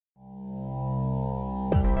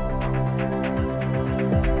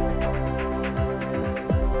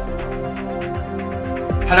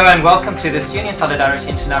Hello and welcome to this Union Solidarity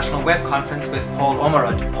International web conference with Paul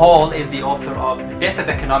Ormerod. Paul is the author of The Death of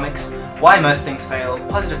Economics, Why Most Things Fail,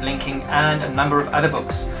 Positive Linking, and a number of other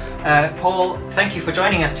books. Paul, thank you for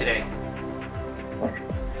joining us today.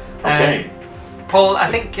 Okay. Paul, I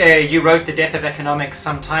think you wrote The Death of Economics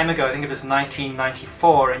some time ago. I think it was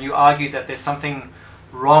 1994, and you argued that there's something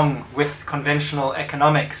wrong with conventional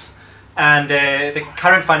economics. And the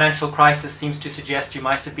current financial crisis seems to suggest you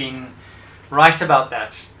might have been right about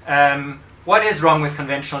that. What is wrong with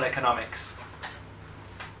conventional economics?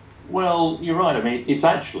 Well, you're right. I mean, it's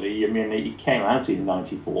actually, it came out in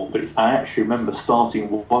 94, but I actually remember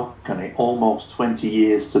starting work on it almost 20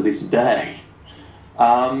 years to this day.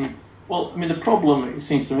 Well, the problem, it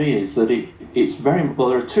seems to me, is that it's very, well,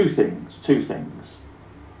 there are two things,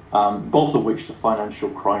 both of which the financial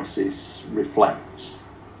crisis reflects.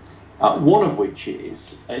 One of which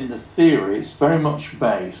is, in the theory, it's very much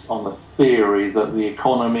based on the theory that the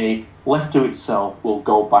economy, left to itself, will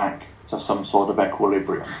go back to some sort of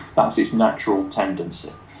equilibrium. That's its natural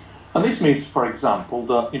tendency. And this means, for example,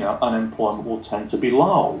 that unemployment will tend to be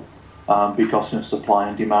low because supply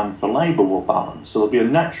and demand for labour will balance. So there'll be a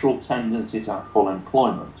natural tendency to have full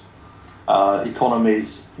employment.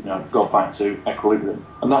 Economies go back to equilibrium.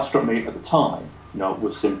 And that struck me at the time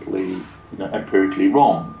was simply empirically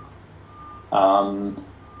wrong.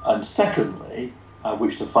 And secondly,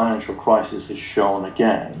 which the financial crisis has shown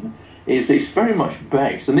again, is it's very much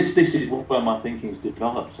based, and this is where my thinking has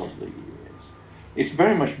developed over the years, it's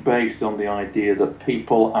very much based on the idea that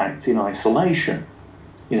people act in isolation,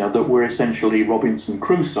 that we're essentially Robinson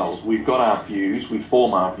Crusoes. We've got our views, we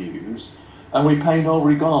form our views, and we pay no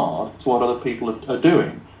regard to what other people are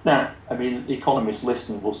doing. Now, economists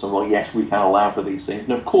listening will say, well, yes, we can allow for these things,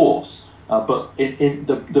 and of course, but in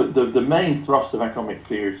the main thrust of economic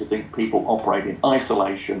theory is to think people operate in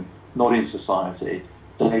isolation, not in society.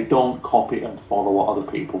 So they don't copy and follow what other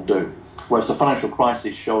people do. Whereas the financial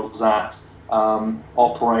crisis shows that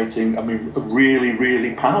operating, really,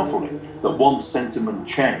 really powerfully. That once sentiment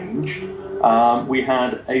changed, we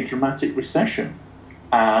had a dramatic recession.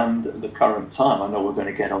 And at the current time, I know we're going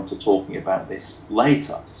to get on to talking about this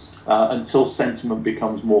later, until sentiment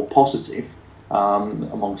becomes more positive,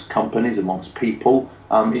 amongst companies, amongst people,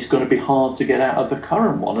 it's going to be hard to get out of the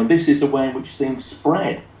current one. And this is the way in which things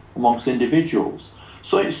spread amongst individuals.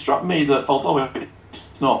 So it struck me that although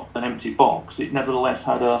it's not an empty box, it nevertheless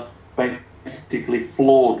had a basically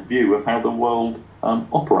flawed view of how the world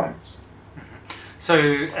operates.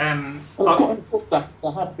 So, of course,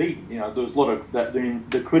 there had been, there was a lot of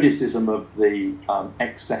the criticism of the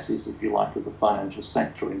excesses, if you like, of the financial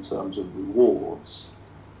sector in terms of rewards.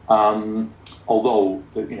 Although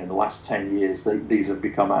the last 10 years these have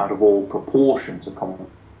become out of all proportion to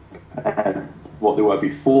what they were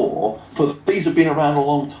before, but these have been around a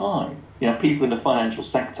long time. People in the financial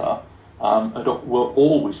sector were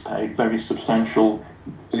always paid very substantially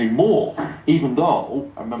more, even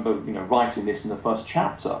though, I remember writing this in the first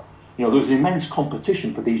chapter, there was immense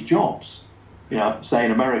competition for these jobs. Say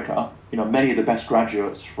in America, many of the best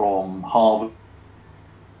graduates from Harvard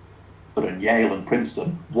and Yale and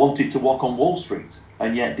Princeton wanted to work on Wall Street,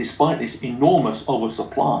 and yet despite this enormous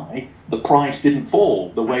oversupply, the price didn't fall.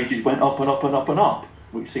 The wages went up and up and up and up,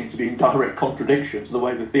 which seemed to be in direct contradiction to the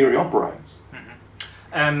way the theory operates.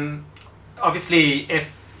 Mm-hmm. Obviously,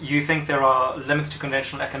 if you think there are limits to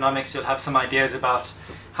conventional economics, you'll have some ideas about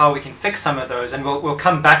how we can fix some of those, and we'll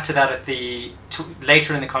come back to that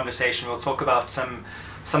later in the conversation. We'll talk about some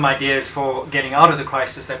ideas for getting out of the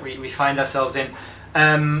crisis that we find ourselves in.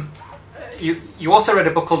 You also read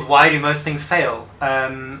a book called Why Do Most Things Fail?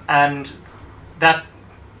 And that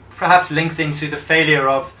perhaps links into the failure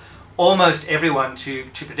of almost everyone to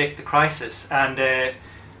predict the crisis. And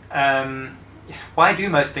why do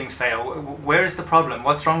most things fail? Where is the problem?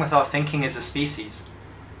 What's wrong with our thinking as a species?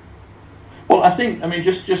 Well, I think,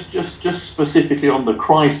 just specifically on the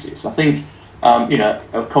crisis, I think,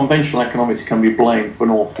 conventional economics can be blamed for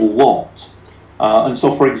an awful lot. And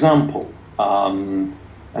so, for example,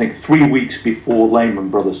 I think 3 weeks before Lehman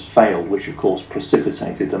Brothers failed, which of course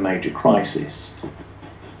precipitated a major crisis,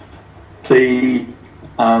 the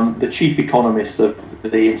chief economist of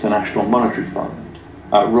the International Monetary Fund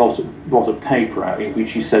wrote a paper out in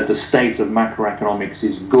which he said the state of macroeconomics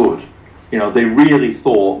is good. They really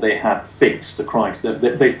thought they had fixed the crisis.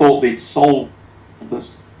 They thought they'd solved the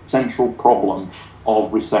central problem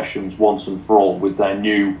of recessions once and for all with their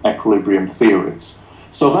new equilibrium theories.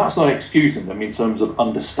 So that's not excusing them in terms of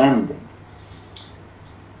understanding.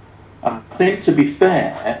 I think, to be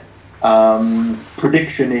fair,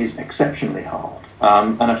 prediction is exceptionally hard.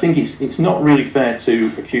 And I think it's not really fair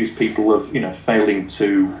to accuse people of failing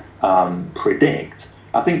to predict.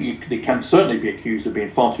 I think they can certainly be accused of being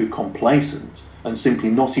far too complacent and simply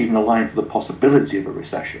not even allowing for the possibility of a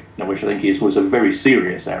recession, which I think was a very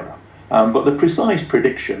serious error. But the precise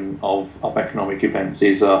prediction of economic events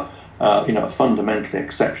is a fundamentally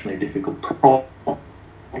exceptionally difficult problem.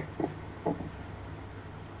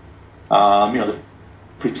 The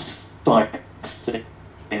precise thing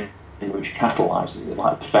in which catalyses it,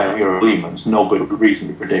 like the failure of Lehman's, nobody would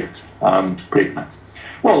reasonably predict that.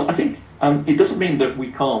 Well, I think it doesn't mean that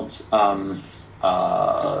we can't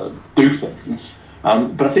do things,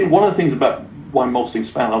 but I think one of the things about why most things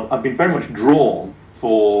fail, I've been very much drawn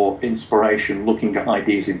for inspiration looking at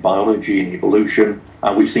ideas in biology and evolution,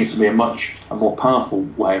 which seems to be a more powerful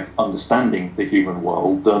way of understanding the human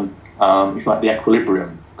world than, if you like, the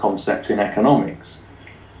equilibrium concept in economics.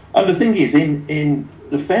 And the thing is, in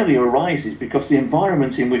the failure arises because the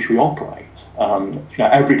environment in which we operate,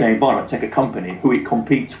 everyday environment, take a company, who it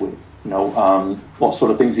competes with, what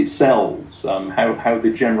sort of things it sells, how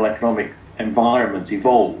the general economic environment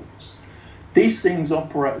evolves. These things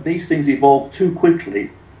evolve too quickly.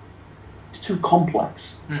 It's too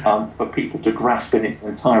complex for people to grasp in its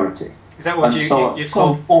entirety. Is that what at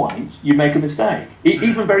some point you make a mistake?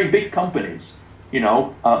 Even very big companies,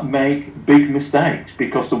 make big mistakes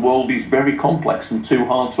because the world is very complex and too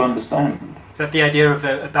hard to understand. Is that the idea of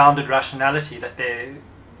a bounded rationality,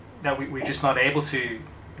 that we're just not able to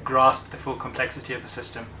grasp the full complexity of the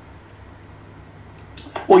system?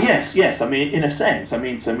 Well, yes. I mean, in a sense,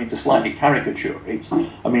 to slightly caricature it,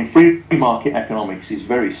 free market economics is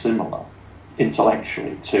very similar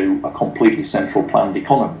intellectually to a completely central planned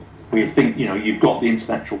economy, where you think, you've got the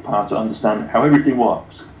intellectual power to understand how everything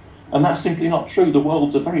works. And that's simply not true. The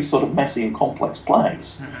world's a very sort of messy and complex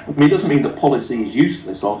place. It doesn't mean that policy is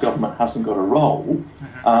useless or government hasn't got a role.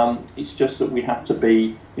 It's just that we have to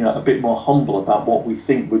be, a bit more humble about what we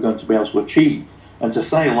think we're going to be able to achieve. And to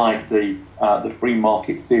say, like the free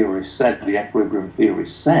market theorists said, the equilibrium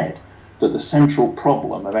theorists said, that the central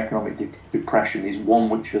problem of economic depression is one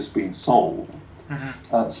which has been solved,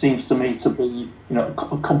 seems to me to be,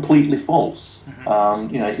 completely false.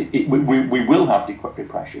 We will have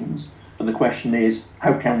depressions, and the question is,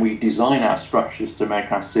 how can we design our structures to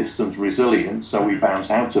make our systems resilient so we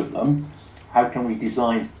bounce out of them? How can we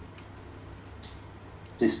design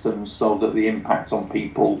systems so that the impact on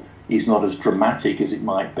people is not as dramatic as it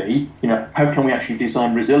might be? How can we actually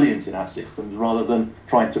design resilience in our systems rather than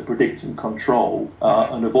trying to predict and control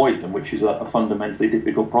and avoid them, which is a fundamentally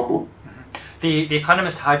difficult problem. The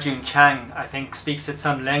economist Ha-Joon Chang, I think, speaks at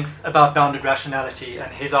some length about bounded rationality,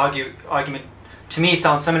 and his argument to me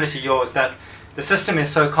sounds similar to yours, that the system is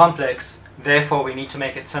so complex, therefore we need to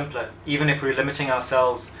make it simpler, even if we're limiting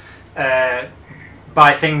ourselves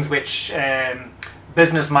by things which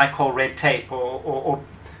business might call red tape, or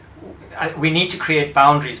we need to create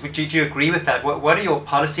boundaries. Do you agree with that? What are your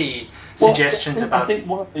policy suggestions about? I think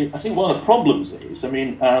one of the problems is, I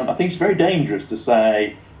think it's very dangerous to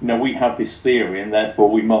say, we have this theory and therefore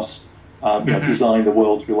we must design the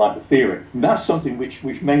world to be like the theory. And that's something which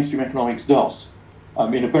mainstream economics does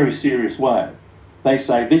in a very serious way. They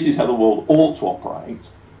say this is how the world ought to operate,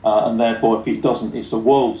 and therefore if it doesn't, it's the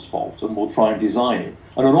world's fault, and we'll try and design it.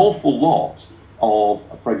 And an awful lot of,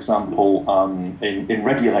 for example, in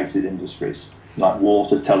regulated industries like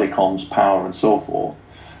water, telecoms, power and so forth,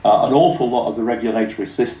 an awful lot of the regulatory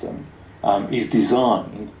system is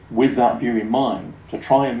designed with that view in mind, to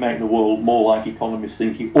try and make the world more like economists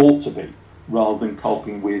think it ought to be, rather than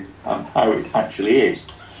coping with how it actually is.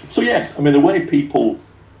 So yes, the way people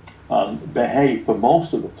behave for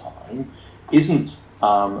most of the time isn't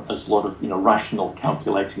as a lot of rational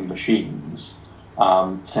calculating machines,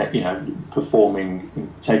 taking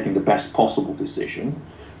the best possible decision.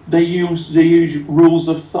 They use rules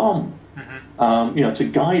of thumb, to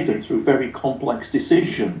guide them through very complex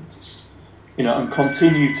decisions, and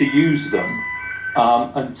continue to use them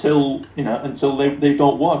until they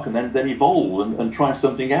don't work, and then evolve and try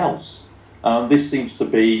something else. This seems to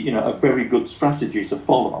be a very good strategy to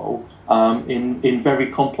follow in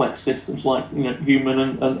very complex systems like human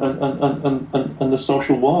and the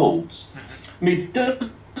social worlds. It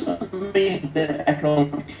doesn't mean that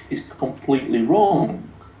economics is completely wrong.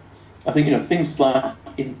 I think things like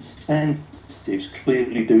incentives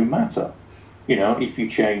clearly do matter. If you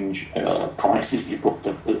change prices, if you put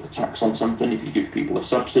a tax on something, if you give people a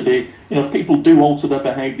subsidy, people do alter their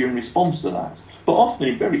behaviour in response to that. But often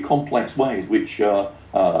in very complex ways, which defeat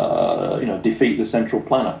the central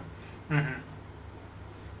planner.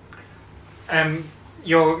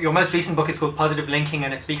 your most recent book is called Positive Linking,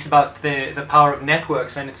 and it speaks about the power of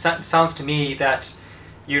networks. And it sounds to me that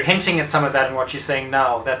you're hinting at some of that in what you're saying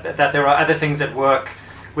now, that there are other things at work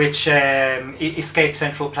which escape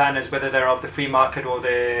central planners, whether they're of the free market or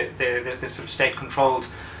the sort of state-controlled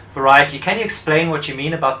variety. Can you explain what you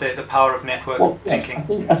mean about the power of network thinking?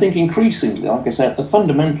 Yes, I think increasingly, like I said, the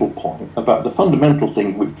fundamental point about the fundamental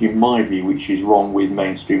thing, which in my view, which is wrong with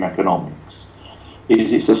mainstream economics,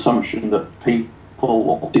 is its assumption that people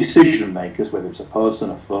or decision makers, whether it's a person,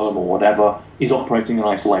 a firm, or whatever, is operating in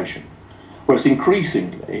isolation. Whereas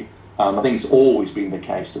increasingly, I think it's always been the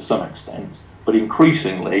case to some extent, but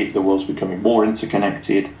increasingly the world's becoming more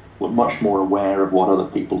interconnected. We're much more aware of what other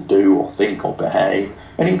people do or think or behave,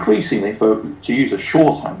 and increasingly, to use a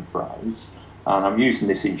shorthand phrase, and I'm using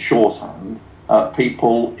this in shorthand,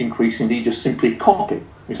 people increasingly just simply copy.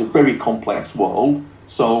 It's a very complex world,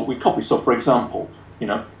 so we copy. So, for example,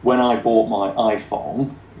 when I bought my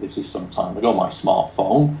iPhone, this is some time ago, my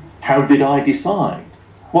smartphone, how did I decide?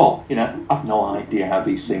 Well, I've no idea how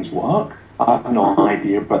these things work. I have no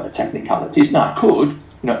idea about the technicalities. Now, I could,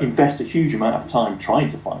 invest a huge amount of time trying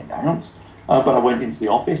to find out, but I went into the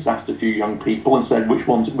office, asked a few young people and said, which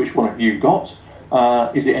one have you got?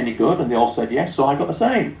 Is it any good? And they all said yes, so I got the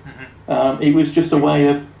same. It was just a way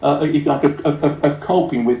of, if you like, of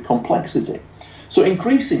coping with complexity. So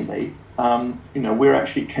increasingly, we're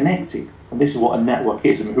actually connected, and this is what a network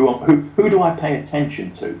is. I mean, who do I pay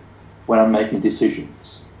attention to when I'm making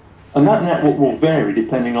decisions? And that network will vary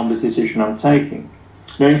depending on the decision I'm taking.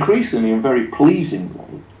 Now, increasingly and very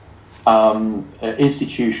pleasingly,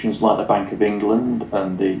 institutions like the Bank of England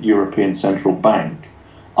and the European Central Bank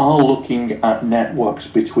are looking at networks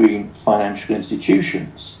between financial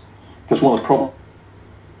institutions. Because one of the problems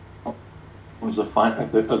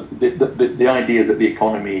the idea that the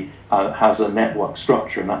economy has a network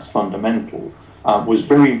structure, and that's fundamental, was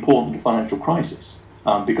very important in the financial crisis.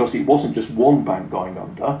 Because it wasn't just one bank going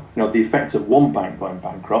under. The effect of one bank going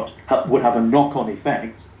bankrupt would have a knock-on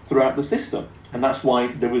effect throughout the system. And that's why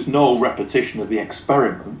there was no repetition of the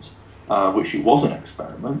experiment, which it was an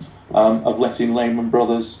experiment, of letting Lehman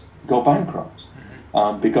Brothers go bankrupt.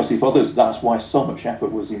 Because if others, that's why so much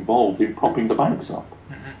effort was involved in propping the banks up.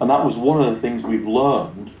 And that was one of the things we've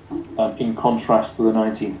learned in contrast to the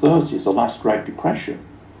 1930s, the last Great Depression.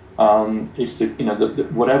 Is to,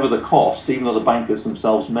 whatever the cost, even though the bankers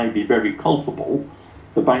themselves may be very culpable,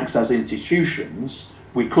 the banks as institutions,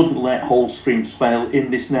 we couldn't let whole streams fail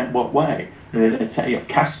in this network way,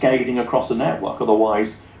 cascading across the network.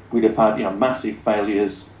 Otherwise, we'd have had massive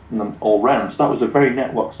failures all round. So that was a very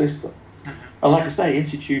network system. And like I say,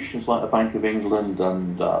 institutions like the Bank of England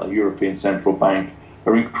and the European Central Bank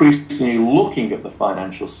are increasingly looking at the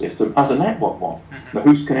financial system as a network one. Now,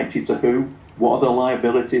 who's connected to who? What are the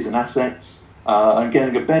liabilities and assets, and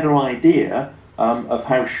getting a better idea of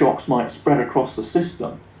how shocks might spread across the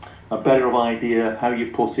system, a better idea of how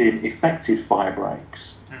you put in effective fire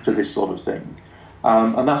breaks to this sort of thing.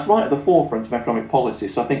 And that's right at the forefront of economic policy,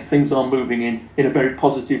 so I think things are moving in a very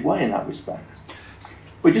positive way in that respect.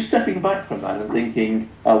 But just stepping back from that and thinking,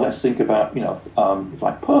 let's think about, it's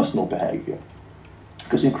like personal behaviour.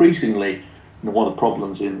 Because increasingly, one of the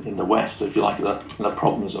problems in the West, if you like, the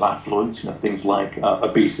problems of affluence, things like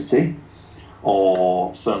obesity,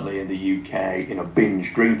 or certainly in the UK,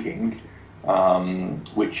 binge drinking,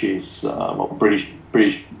 which is British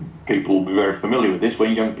people will be very familiar with this.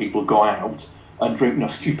 When young people go out and drink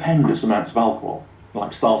stupendous amounts of alcohol,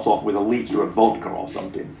 like start off with a litre of vodka or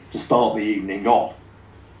something to start the evening off.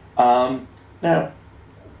 Now,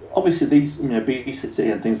 obviously, these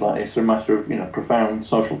obesity and things like this are a matter of profound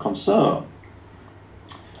social concern.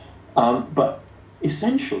 But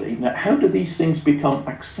essentially, now, how do these things become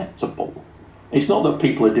acceptable? It's not that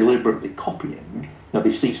people are deliberately copying. They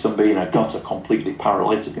see somebody in a gutter completely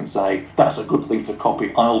paralytic and say, that's a good thing to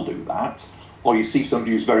copy, I'll do that. Or you see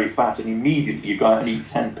somebody who's very fat and immediately you go out and eat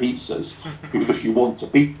 10 pizzas because you want to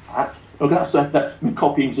be fat. Look,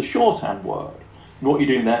 copying is a shorthand word. And what you're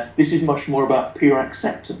doing there, this is much more about pure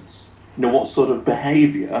acceptance. What sort of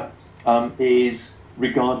behaviour is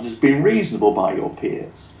regarded as being reasonable by your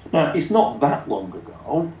peers. Now, it's not that long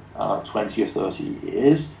ago, 20 or 30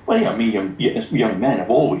 years, well, young men have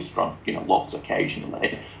always drunk, lots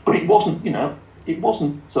occasionally, but it wasn't,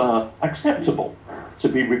 acceptable to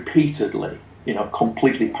be repeatedly,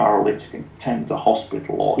 completely paralytic and taken to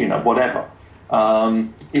hospital or, whatever.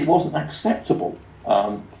 It wasn't acceptable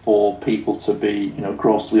for people to be,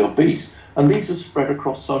 grossly obese. And these are spread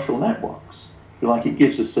across social networks. If you like, it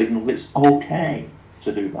gives a signal that it's okay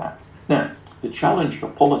to do that. Now, the challenge for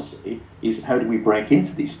policy is how do we break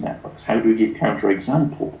into these networks? How do we give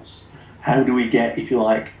counterexamples? How do we get, if you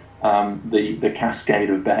like, the cascade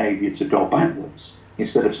of behaviour to go backwards?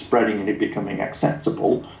 Instead of spreading and it becoming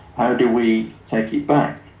acceptable, how do we take it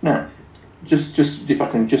back? Now, just if I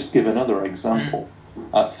can just give another example,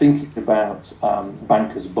 thinking about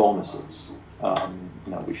bankers' bonuses,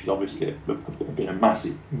 which has obviously been a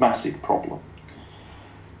massive problem.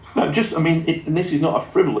 No, and this is not a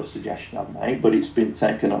frivolous suggestion I've made, but it's been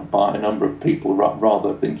taken up by a number of people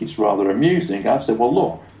rather think it's rather amusing. I've said, well,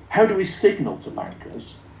 look, how do we signal to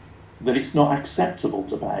bankers that it's not acceptable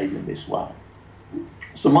to behave in this way?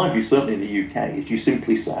 So my view, certainly in the UK, is you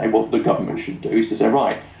simply say what the government should do is to say,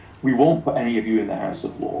 right, we won't put any of you in the House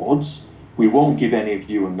of Lords, we won't give any of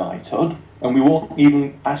you a knighthood, and we won't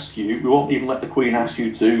even let the Queen ask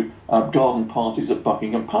you to garden parties at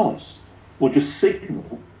Buckingham Palace. We'll just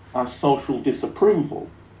signal our social disapproval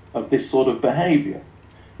of this sort of behaviour.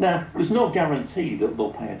 Now, there's no guarantee that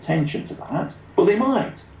they'll pay attention to that, but they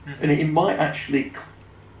might. And it might actually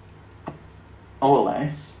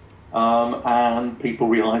coalesce, and people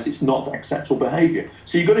realise it's not acceptable behaviour.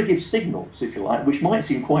 So you've got to give signals, if you like, which might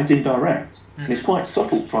seem quite indirect. And it's quite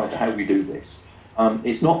subtle trying to how we do this.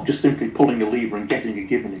 It's not just simply pulling a lever and getting a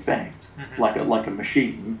given effect, like a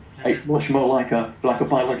machine. It's much more like a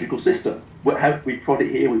biological system. How we prod it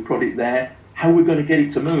here, we prod it there. How we're going to get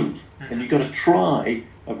it to move, and you've got to try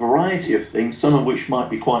a variety of things, some of which might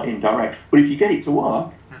be quite indirect. But if you get it to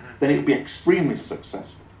work, then it'll be extremely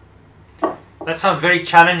successful. That sounds very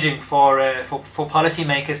challenging for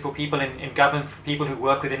policymakers, for people in government, for people who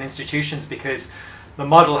work within institutions, because the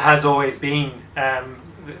model has always been,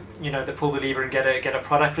 the pull the lever and get a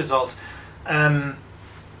product result. And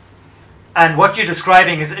what you're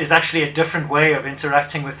describing is actually a different way of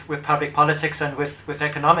interacting with public politics and with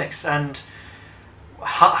economics. And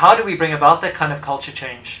how do we bring about that kind of culture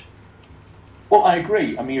change? Well, I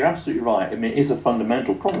agree. I mean, you're absolutely right. I mean, it is a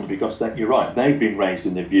fundamental problem because you're right. They've been raised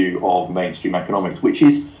in the view of mainstream economics, which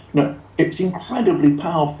is, it's incredibly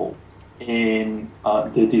powerful in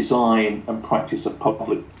the design and practice of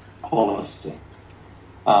public policy.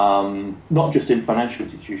 Not just in financial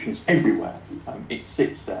institutions, everywhere. It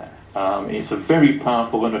sits there. It's a very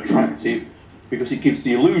powerful and attractive because it gives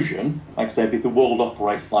the illusion, like I said, if the world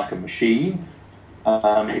operates like a machine,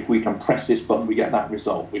 if we can press this button, we get that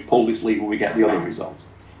result. We pull this lever, we get the other result.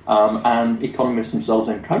 And economists themselves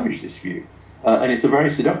encourage this view. And it's a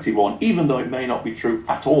very seductive one, even though it may not be true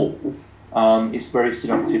at all. It's very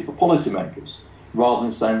seductive for policymakers. Rather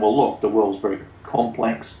than saying, well, look, the world's very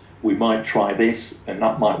complex, we might try this, and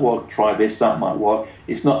that might work, try this, that might work.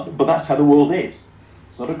 It's not, but that's how the world is.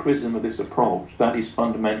 It's not a criticism of this approach. That is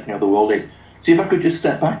fundamentally how the world is. See, if I could just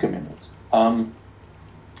step back a minute.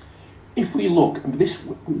 If we look,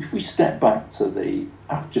 if we step back to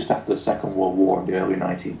just after the Second World War in the early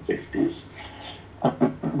 1950s,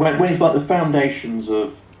 when it's like the foundations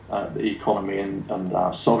of the economy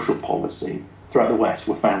and social policy throughout the West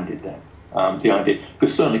were founded then. The idea,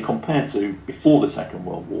 because certainly compared to before the Second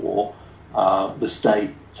World War, the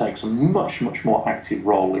state takes a much more active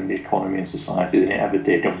role in the economy and society than it ever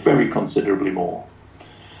did, and very considerably more.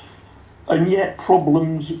 And yet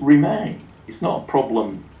problems remain. It's not a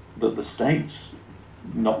problem that the state's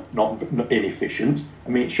not inefficient. I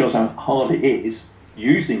mean, it shows how hard it is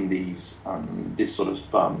using this sort of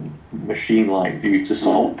machine-like view to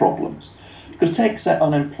solve problems. Because take, say,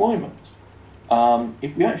 unemployment.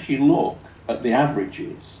 If we actually look at the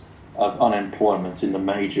averages of unemployment in the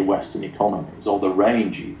major Western economies, or the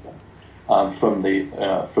range even,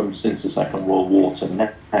 from since the Second World War to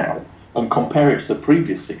now, and compare it to the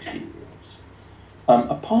previous 60 years,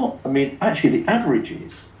 actually the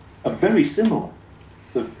averages are very similar.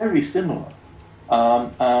 They're very similar.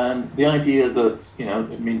 And the idea that,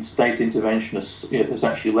 state intervention has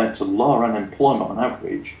actually led to lower unemployment on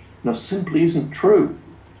average, simply isn't true.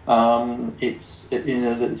 Before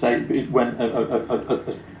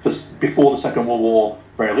the Second World War,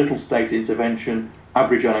 very little state intervention,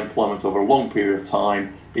 average unemployment over a long period of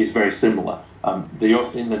time is very similar. In the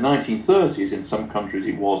 1930s, in some countries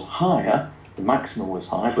it was higher, the maximum was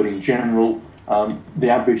high, but in general, the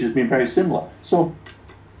average has been very similar. So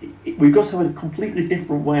we've got to have a completely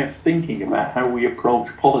different way of thinking about how we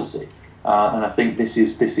approach policy, and I think this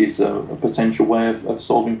is a potential way of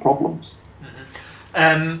solving problems.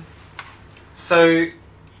 So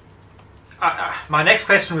my next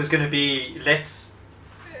question was going to be, let's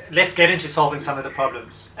get into solving some of the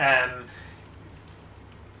problems, and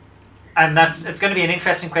it's going to be an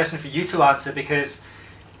interesting question for you to answer, because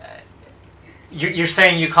you're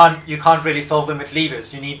saying you can't really solve them with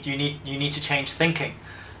levers. You need to change thinking.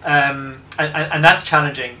 And that's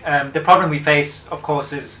challenging. The problem we face, of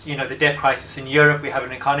course, is the debt crisis in Europe. We have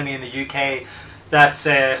an economy in the UK that's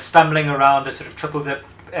stumbling around a sort of triple dip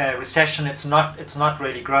recession. It's not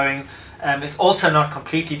really growing. It's also not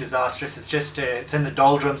completely disastrous. It's just it's in the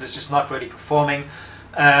doldrums. It's just not really performing.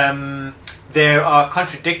 There are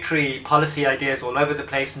contradictory policy ideas all over the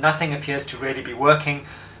place. Nothing appears to really be working.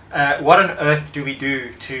 What on earth do we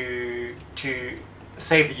do to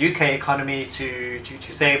save the UK economy, to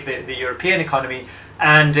save the European economy,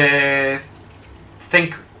 and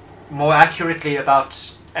think more accurately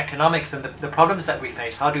about economics and the problems that we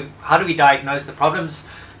face? How do we diagnose the problems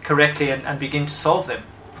correctly and begin to solve them?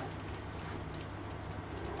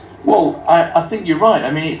 Well, I think you're right.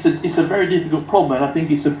 I mean, it's a very difficult problem, and I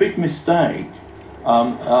think it's a big mistake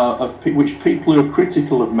which people who are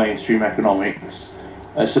critical of mainstream economics.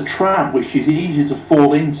 It's a trap which is easy to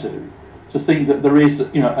fall into, to think that there is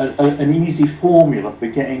an easy formula for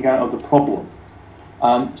getting out of the problem.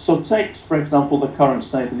 So take, for example, the current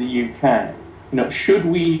state of the UK. Should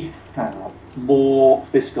we have more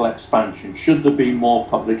fiscal expansion? Should there be more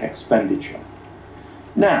public expenditure?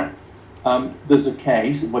 Now, there's a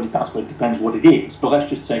case, well, it depends what it is, but let's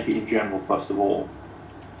just take it in general first of all.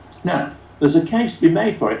 Now, there's a case to be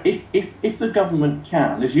made for it. If the government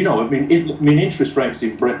can, as you know, I mean, interest rates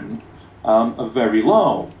in Britain are very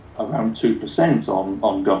low, around 2%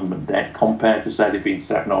 on government debt, compared to, say, they've been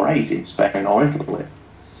 7 or 8 in Spain or Italy.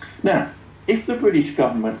 Now, if the British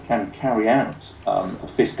government can carry out a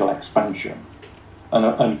fiscal expansion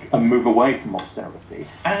and move away from austerity,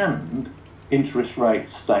 and interest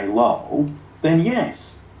rates stay low, then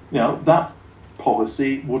yes, that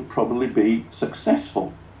policy would probably be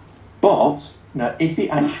successful. But if it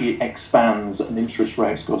actually expands and interest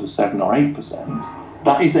rates go to 7 or 8%,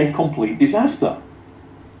 that is a complete disaster,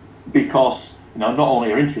 because not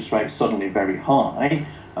only are interest rates suddenly very high,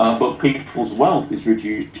 but people's wealth is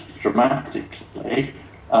reduced dramatically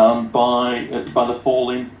by the fall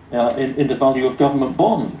in the value of government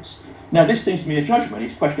bonds. Now, this seems to be a judgment.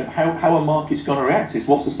 It's a question of how a market's going to react. It's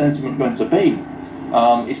what's the sentiment going to be.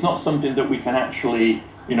 It's not something that we can actually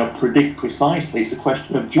predict precisely. It's a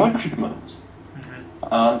question of judgment.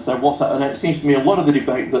 So what's that? And it seems to me a lot of the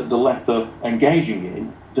debate that the left are engaging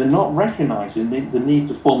in, they're not recognising the need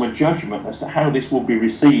to form a judgment as to how this will be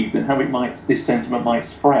received and how this sentiment might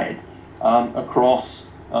spread across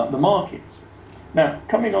the markets. Now,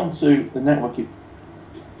 coming on to the network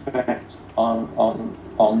effect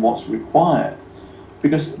on what's required,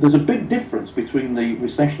 because there's a big difference between the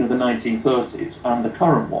recession of the 1930s and the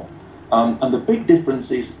current one. And the big difference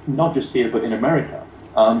is not just here but in America,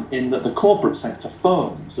 in that the corporate sector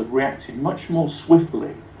firms have reacted much more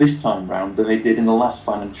swiftly this time round than they did in the last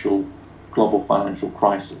global financial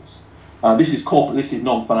crisis. This is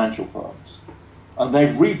non-financial firms. And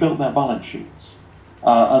they've rebuilt their balance sheets.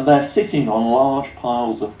 And they're sitting on large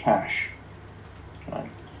piles of cash. Right?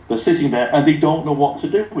 They're sitting there and they don't know what to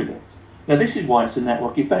do with it. Now, this is why it's a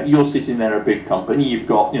network effect. You're sitting there, a big company, you've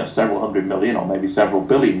got several hundred million or maybe several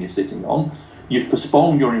billion you're sitting on. You've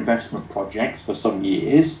postponed your investment projects for some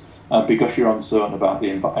years because you're uncertain about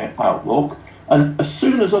the outlook. And as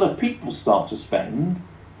soon as other people start to spend,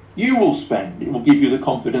 you will spend. It will give you the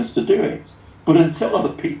confidence to do it. But until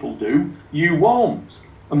other people do, you won't.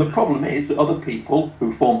 And the problem is that other people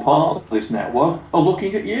who form part of this network are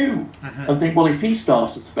looking at you and think, well, if he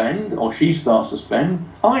starts to spend or she starts to spend,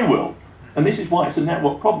 I will. And this is why it's a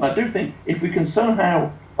network problem. I do think if we can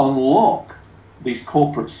somehow unlock these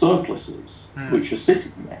corporate surpluses which are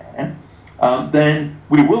sitting there, then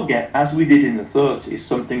we will get, as we did in the 30s,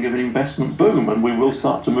 something of an investment boom, and we will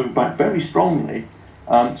start to move back very strongly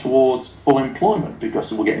towards full employment,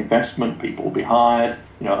 because we'll get investment, people will be hired,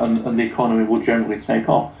 and the economy will generally take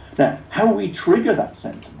off. Now, how we trigger that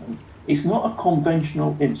sentiment is not a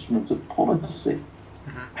conventional instrument of policy.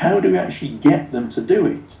 How do we actually get them to do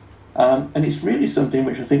it? And it's really something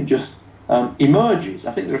which I think just emerges.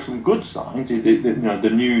 I think there are some good signs.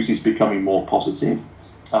 The news is becoming more positive.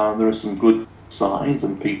 There are some good signs,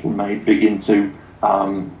 and people may begin to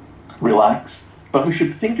relax. But we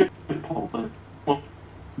should think of public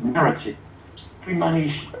narrative. How do we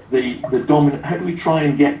manage the dominant? How do we try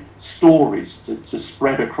and get stories to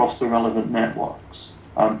spread across the relevant networks?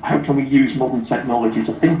 How can we use modern technology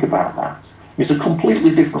to think about that? It's a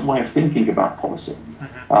completely different way of thinking about policy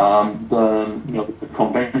than the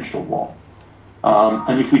conventional one.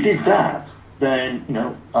 And if we did that, then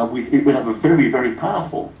it would have a very, very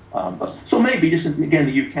powerful. So maybe just again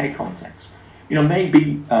the UK context.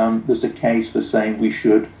 Maybe there's a case for saying we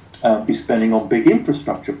should be spending on big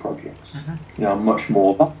infrastructure projects. Much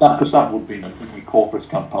more because that would be corporates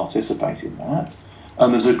can't participate in that.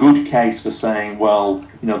 And there's a good case for saying, well,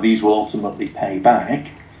 these will ultimately pay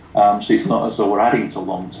back. So it's not as though we're adding to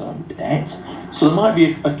long-term debt. So there might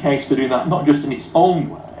be a case for doing that, not just in its own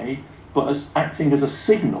way, but as acting as a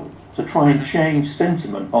signal to try and change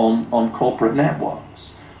sentiment on corporate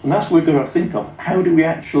networks. And that's what we've got to think of. How do we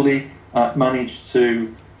actually manage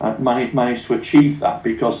to achieve that?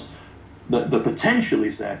 Because the potential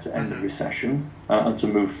is there to end the recession and to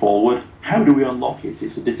move forward. How do we unlock it?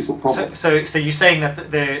 It's a difficult problem. So you're saying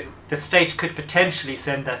that the state could potentially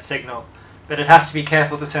send that signal, but it has to be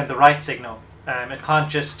careful to send the right signal. It can't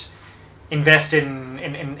just invest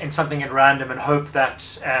in something at random and hope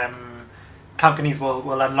that companies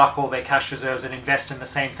will unlock all their cash reserves and invest in the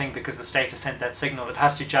same thing because the state has sent that signal. It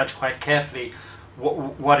has to judge quite carefully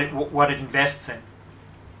what it invests in.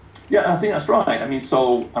 Yeah, I think that's right. I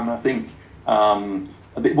think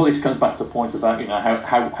well, this comes back to the point about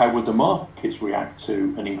how would the markets react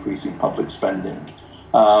to an increase in public spending.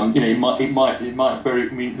 It might very.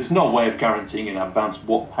 I mean, there's no way of guaranteeing in advance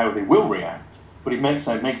how they will react. But it makes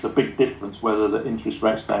a big difference whether the interest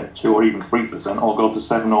rates stay at 2 or even 3% or go to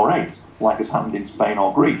 7 or 8, like has happened in Spain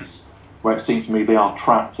or Greece, where it seems to me they are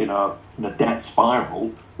trapped in a debt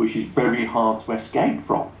spiral which is very hard to escape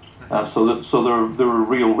from. So there are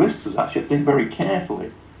real risks to actually think very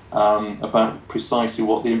carefully about precisely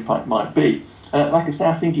what the impact might be. And like I say,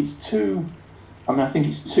 I think it's too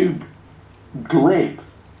glib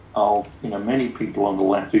of many people on the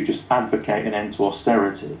left who just advocate an end to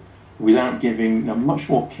austerity, without giving much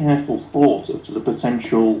more careful thought to the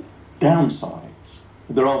potential downsides.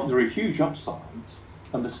 There are huge upsides,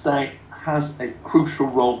 and the state has a crucial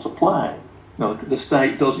role to play. The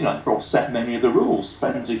state does, for set many of the rules,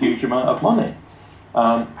 spends a huge amount of money.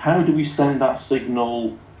 How do we send that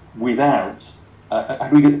signal without? How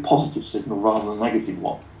do we get a positive signal rather than a negative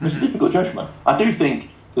one? It's a difficult judgment. I do think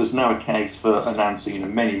there's now a case for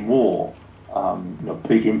announcing, many more.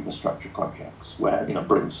 Big infrastructure projects where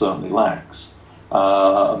Britain certainly lags.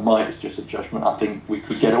 It's just a judgment. I think we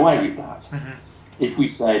could get away with that if we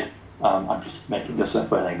said, I'm just making this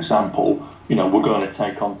up as an example. We're going to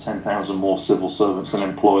take on 10,000 more civil servants and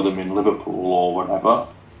employ them in Liverpool or whatever.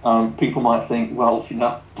 People might think, well,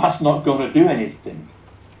 that's not going to do anything,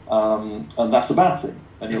 and that's a bad thing,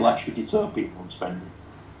 and it'll actually deter people from spending.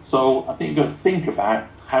 So I think you've got to think about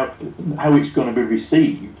how it's going to be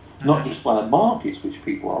received. Not just by the markets, which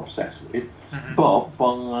people are obsessed with, but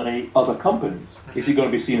by other companies. Is it going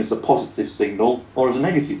to be seen as a positive signal or as a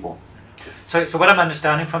negative one? So what I'm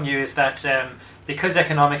understanding from you is that because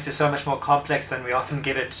economics is so much more complex than we often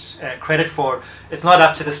give it credit for, it's not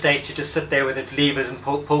up to the state to just sit there with its levers and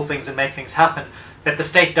pull things and make things happen. But the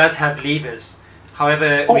state does have levers.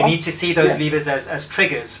 However, we need to see those levers as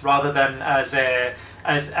triggers rather than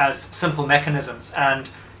as simple mechanisms. And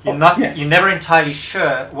you're never entirely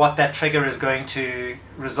sure what that trigger is going to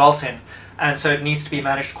result in, and so it needs to be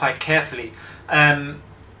managed quite carefully. Can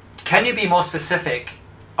you be more specific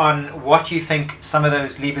on what you think some of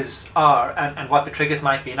those levers are and what the triggers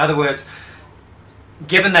might be? In other words,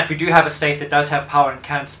 given that we do have a state that does have power and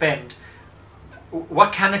can spend,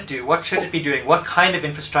 what can it do? What should it be doing? What kind of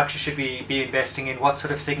infrastructure should we be investing in? What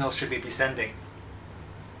sort of signals should we be sending?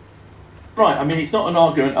 Right, I mean, it's not an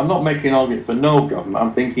argument. I'm not making an argument for no government.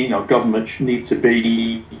 I'm thinking, government need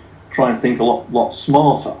to try and think a lot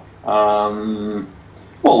smarter.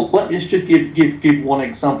 Well, let's just give one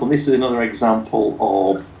example. This is another example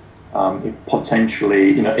of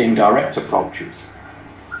potentially, indirect approaches.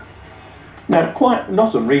 Now, quite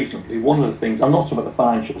not unreasonably, one of the things, I'm not talking about the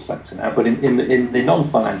financial sector now, but in the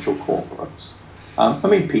non-financial corporates,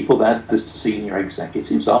 people there, the senior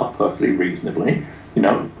executives are perfectly reasonably,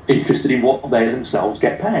 interested in what they themselves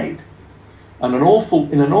get paid. And in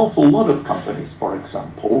an awful lot of companies, for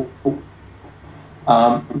example,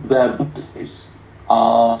 their budgets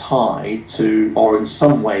are tied to, or in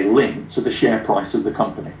some way linked to, the share price of the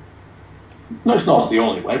company. No, it's not the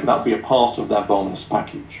only way, but that would be a part of their bonus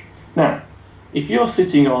package. Now, if you're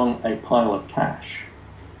sitting on a pile of cash,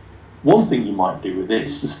 one thing you might do with it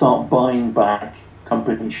is to start buying back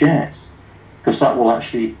company shares, because that will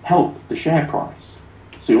actually help the share price.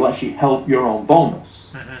 So you'll actually help your own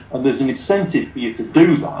bonus. And there's an incentive for you to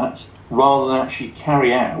do that rather than actually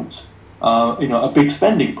carry out a big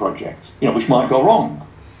spending project, which might go wrong.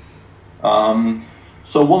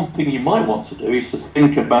 So one thing you might want to do is to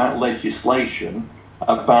think about legislation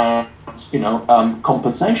about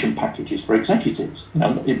compensation packages for executives.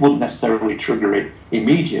 It wouldn't necessarily trigger it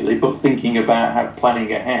immediately, but thinking about how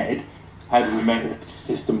planning ahead, how do we make the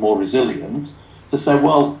system more resilient, to say,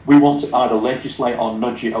 well, we want to either legislate or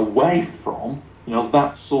nudge it away from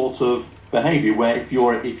that sort of behaviour, where if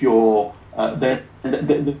you're so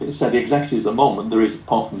the executives at the moment, there is,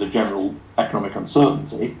 apart from the general economic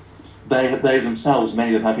uncertainty, they themselves,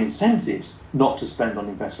 many of them have incentives not to spend on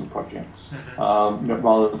investment projects,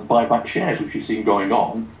 rather than buy back shares, which you've seen going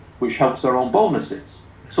on, which helps their own bonuses.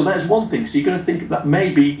 So that's one thing. So you're going to think that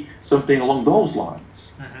maybe something along those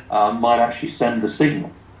lines might actually send a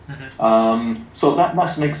signal. So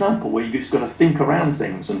that's an example where you just got to think around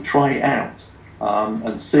things and try it out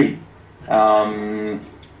and see.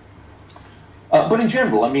 But in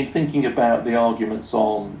general, I mean, thinking about the arguments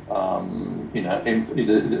on,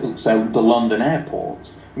 say, the London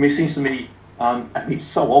airport, I mean, it seems to me, I mean, it's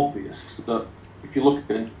so obvious that if you look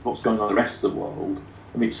at what's going on in the rest of the world,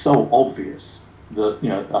 I mean, it's so obvious that,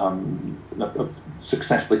 that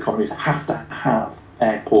successful economies have to have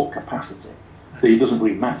airport capacity. So it doesn't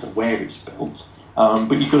really matter where it's built,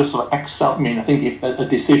 but you've got to sort of I mean, I think if a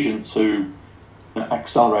decision to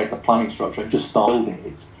accelerate the planning structure and just start building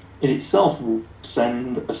it, in itself will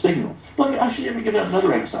send a signal. Let me give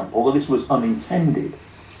another example, although this was unintended,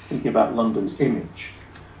 thinking about London's image,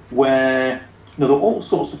 where there are all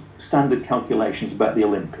sorts of standard calculations about the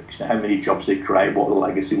Olympics, how many jobs they create, what the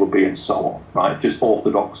legacy will be, and so on, right? Just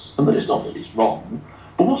orthodox, and that it's not that it's wrong,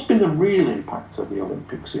 but what's been the real impact of the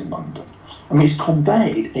Olympics in London? I mean, it's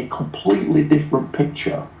conveyed a completely different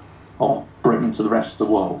picture of Britain to the rest of the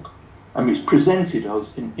world. I mean, it's presented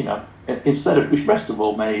us, instead of, which the rest of the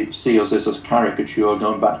world may see us as a caricature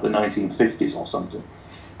going back to the 1950s or something,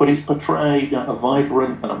 but it's portrayed a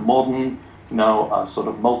vibrant and a modern, a sort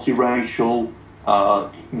of multiracial,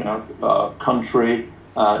 country,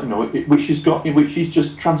 which has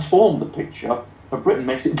just transformed the picture of Britain,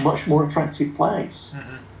 makes it a much more attractive place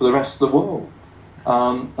for the rest of the world.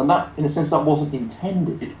 And that, in a sense, that wasn't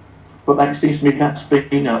intended, but that seems to me that's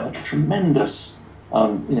been a tremendous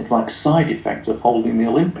like side effect of holding the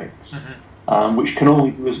Olympics, which can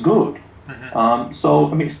only do as good. So,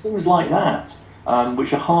 I mean, it's things like that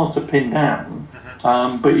which are hard to pin down,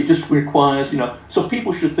 but it just requires, so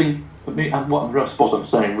people should think, and what I suppose I'm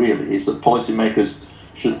saying really is that policymakers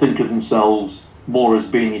should think of themselves more as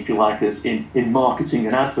being, if you like, as in marketing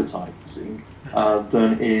and advertising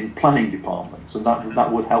than in planning departments, and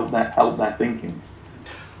that would help their thinking.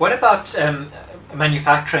 What about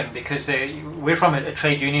manufacturing? Because we're from a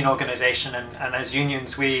trade union organisation, and as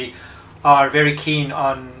unions we are very keen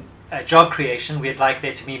on job creation. We'd like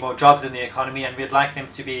there to be more jobs in the economy, and we'd like them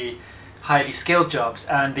to be highly skilled jobs.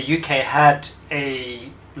 And the UK had a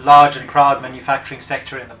large and proud manufacturing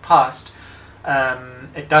sector in the past.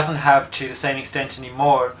 It doesn't have to the same extent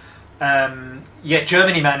anymore, yet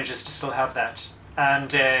Germany manages to still have that.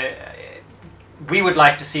 And we would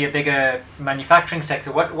like to see a bigger manufacturing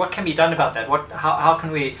sector. What can be done about that? How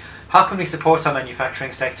can we support our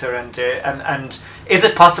manufacturing sector? And is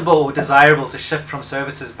it possible or desirable to shift from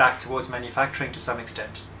services back towards manufacturing to some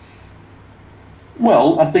extent?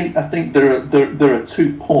 Well, I think there are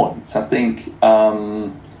 2 points. I think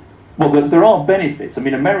there are benefits. I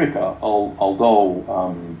mean, America,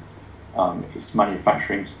 although its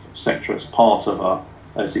manufacturing sector as part of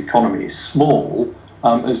its economy is small,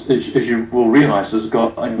 as you will realise, has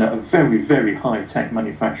got a very, very high-tech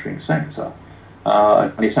manufacturing sector,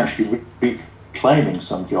 and it's actually reclaiming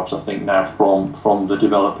some jobs, I think, now from the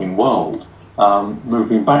developing world,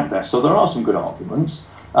 moving back there. So there are some good arguments.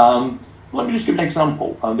 Let me just give an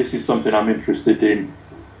example. This is something I'm interested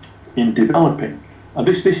in developing, and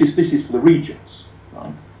this is for the regions.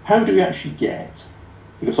 Right? How do we actually get?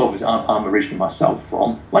 Because obviously I'm originally myself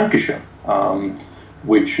from Lancashire,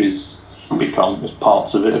 which is become, as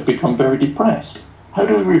parts of it have become very depressed. How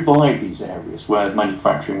do we revive these areas where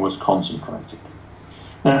manufacturing was concentrated?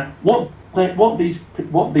 Now, what these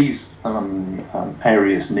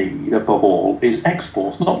areas need above all is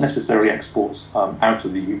exports, not necessarily exports out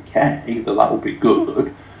of the UK, though that would be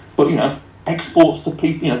good, but exports to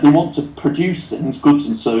people. They want to produce things, goods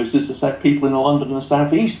and services that people in London and the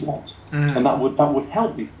South East want, and that would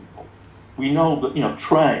help these people. We know that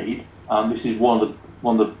trade, this is one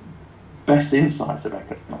of the best insights of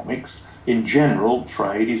economics. In general,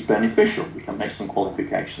 trade is beneficial. We can make some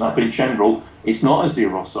qualifications of that, but in general, it's not a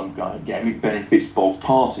zero-sum game. It benefits both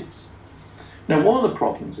parties. Now, one of the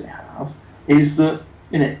problems they have is that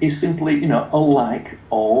is simply a lack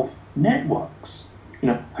of networks.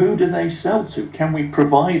 Who do they sell to? Can we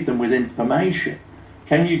provide them with information?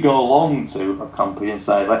 Can you go along to a company and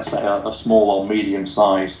say, let's say a small or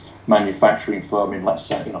medium-sized manufacturing firm in, let's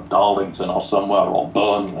say, Darlington or somewhere, or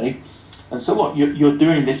Burnley, and so look, you're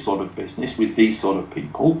doing this sort of business with these sort of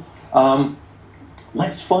people.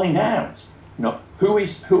 Let's find out,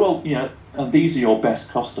 and these are your best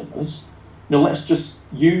customers. let's just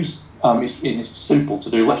use, it's simple to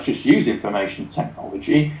do, let's just use information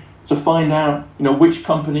technology to find out, which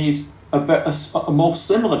companies are more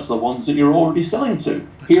similar to the ones that you're already selling to.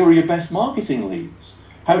 Here are your best marketing leads.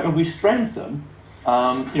 How can we strengthen,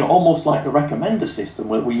 almost like a recommender system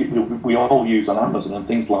where we all use on Amazon and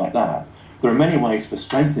things like that. There are many ways for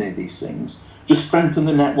strengthening these things. Just strengthen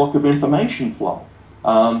the network of information flow.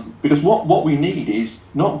 Because what we need is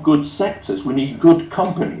not good sectors, we need good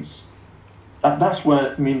companies. That's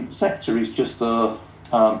where, sector is just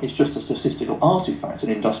it's just a statistical artifact,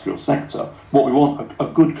 an industrial sector. What we want are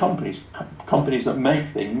good companies, companies that make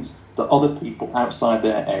things that other people outside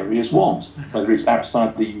their areas want, whether it's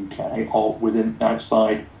outside the UK or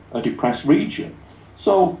outside a depressed region.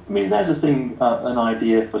 So, there's a thing, an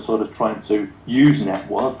idea for sort of trying to use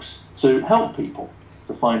networks to help people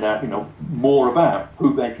to find out, more about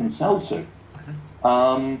who they can sell to.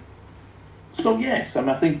 So yes,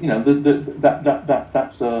 I think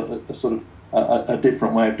that's a sort of a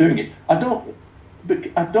different way of doing it. I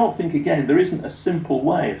don't think, again, there isn't a simple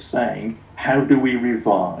way of saying how do we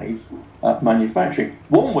revive manufacturing.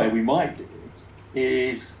 One way we might do it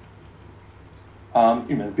is,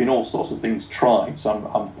 there've been all sorts of things tried, so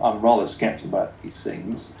I'm rather sceptical about these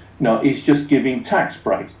things. It's just giving tax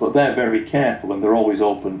breaks, but they're very careful and they're always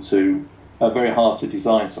open to, very hard to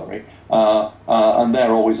design, and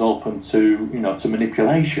they're always open to, to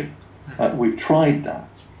manipulation. We've tried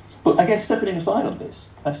that. But again, stepping aside on this,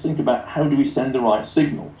 let's think about how do we send the right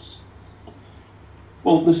signals.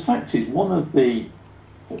 Well, the fact is,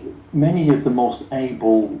 many of the most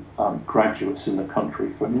able graduates in the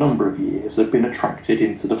country for a number of years have been attracted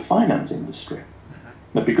into the finance industry.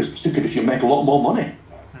 Because you make a lot more money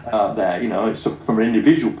there. It's, from an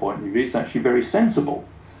individual point of view, it's actually very sensible,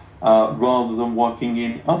 rather than working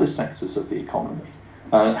in other sectors of the economy.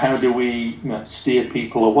 How do we steer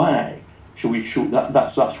people away?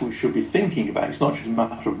 That's what we should be thinking about. It's not just a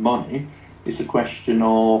matter of money. It's a question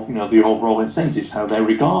of the overall incentives, how they're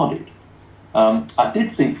regarded. I did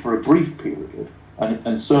think for a brief period,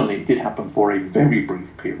 and certainly it did happen for a very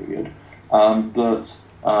brief period, that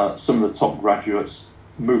some of the top graduates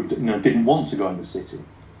didn't want to go in the city.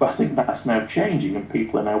 But I think that's now changing, and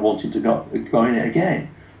people are now wanting to go in it again,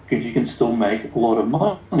 because you can still make a lot of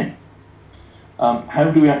money. How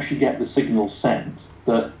do we actually get the signal sent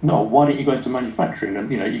that, no, why don't you go into manufacturing,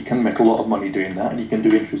 and you can make a lot of money doing that, and you can do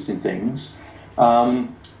interesting things.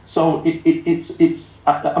 So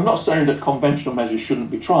I'm not saying that conventional measures shouldn't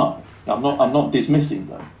be tried. I'm not dismissing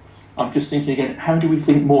them. I'm just thinking again, how do we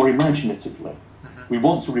think more imaginatively? We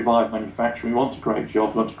want to revive manufacturing, we want to create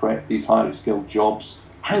jobs, we want to create these highly skilled jobs.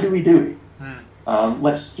 How do we do it?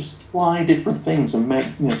 Let's just try different things and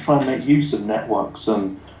try and make use of networks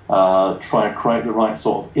and try and create the right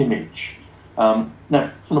sort of image.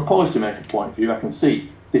 Now, from a policymaker point of view, I can see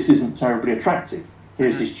this isn't terribly attractive.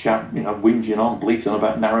 Here's this chap, whinging on, bleating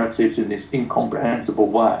about narratives in this incomprehensible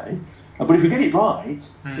way. But if we get it right,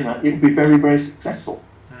 it will be very, very successful.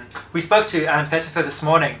 We spoke to Anne Pettifer this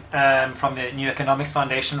morning from the New Economics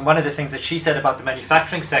Foundation. One of the things that she said about the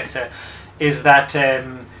manufacturing sector is that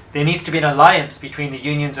there needs to be an alliance between the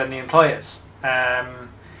unions and the employers.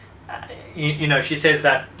 She says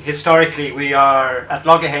that historically we are at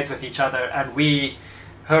loggerheads with each other, and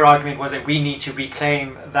her argument was that we need to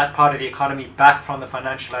reclaim that part of the economy back from the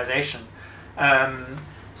financialization.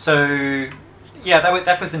 So yeah,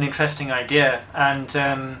 that was an interesting idea, and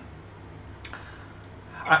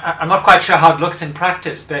I'm not quite sure how it looks in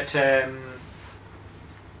practice, but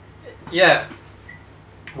yeah.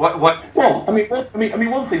 What? Well,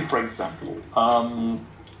 one thing, for example,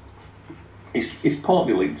 is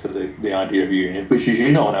partly linked to the idea of union, which, as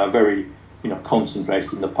you know, now very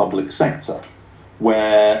concentrated in the public sector,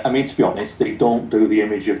 where, to be honest, they don't do the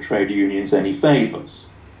image of trade unions any favours.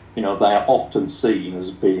 They are often seen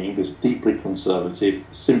as being deeply conservative,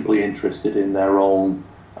 simply interested in their own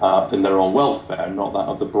welfare, not that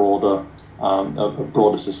of the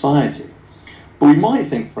broader society. But we might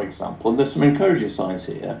think, for example, and there's some encouraging signs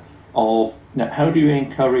here, of how do you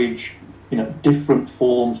encourage different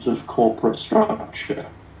forms of corporate structure,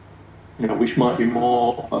 which might be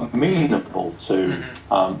more amenable to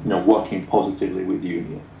working positively with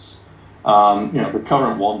unions. The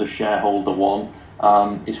current one, the shareholder one,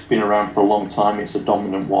 it's been around for a long time. It's a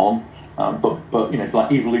dominant one. But if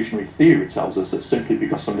like evolutionary theory tells us that simply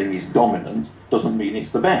because something is dominant doesn't mean it's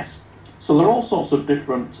the best. So there are all sorts of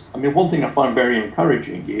different. One thing I find very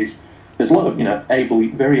encouraging is there's a lot of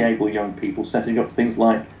very able young people setting up things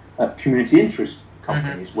like community interest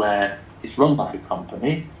companies where it's run like a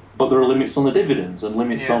company, but there are limits on the dividends and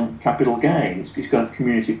limits on capital gain. It's got a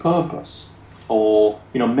community purpose. or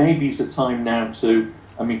maybe it's a time now to.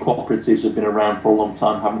 I mean, cooperatives have been around for a long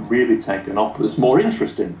time, haven't really taken off, but it's more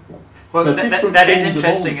interesting. Well, that is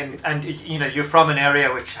interesting, and you're from an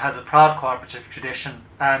area which has a proud cooperative tradition,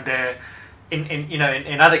 and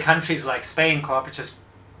in other countries like Spain, cooperatives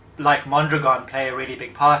like Mondragon play a really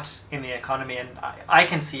big part in the economy, and I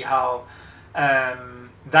can see how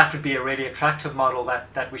that would be a really attractive model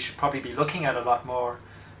that we should probably be looking at a lot more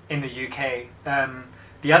in the UK.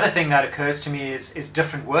 The other thing that occurs to me is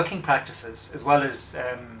different working practices, as well as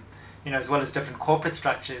different corporate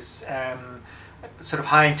structures, sort of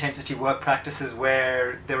high intensity work practices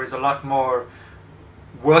where there is a lot more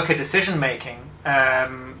worker decision making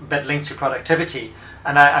that links to productivity.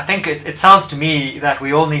 And I think it sounds to me that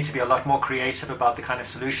we all need to be a lot more creative about the kind of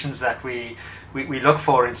solutions that we look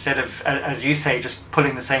for, instead of, as you say, just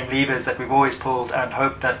pulling the same levers that we've always pulled and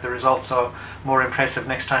hope that the results are more impressive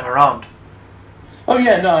next time around. Oh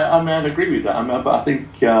yeah, no, I mean, I'd agree with that. But I think,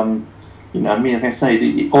 like I say,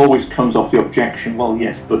 it always comes off the objection, well,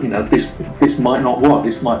 yes, but, this might not work,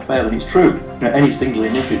 this might fail, and it's true. Any single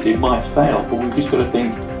initiative might fail, but we've just got to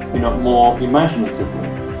think, more imaginatively.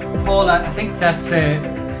 Paul, I think that's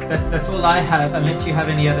all I have, unless you have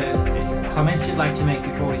any other comments you'd like to make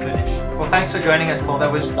before we finish. Well, thanks for joining us, Paul.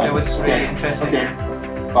 That was really interesting.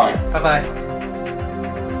 Okay. Bye. Bye-bye.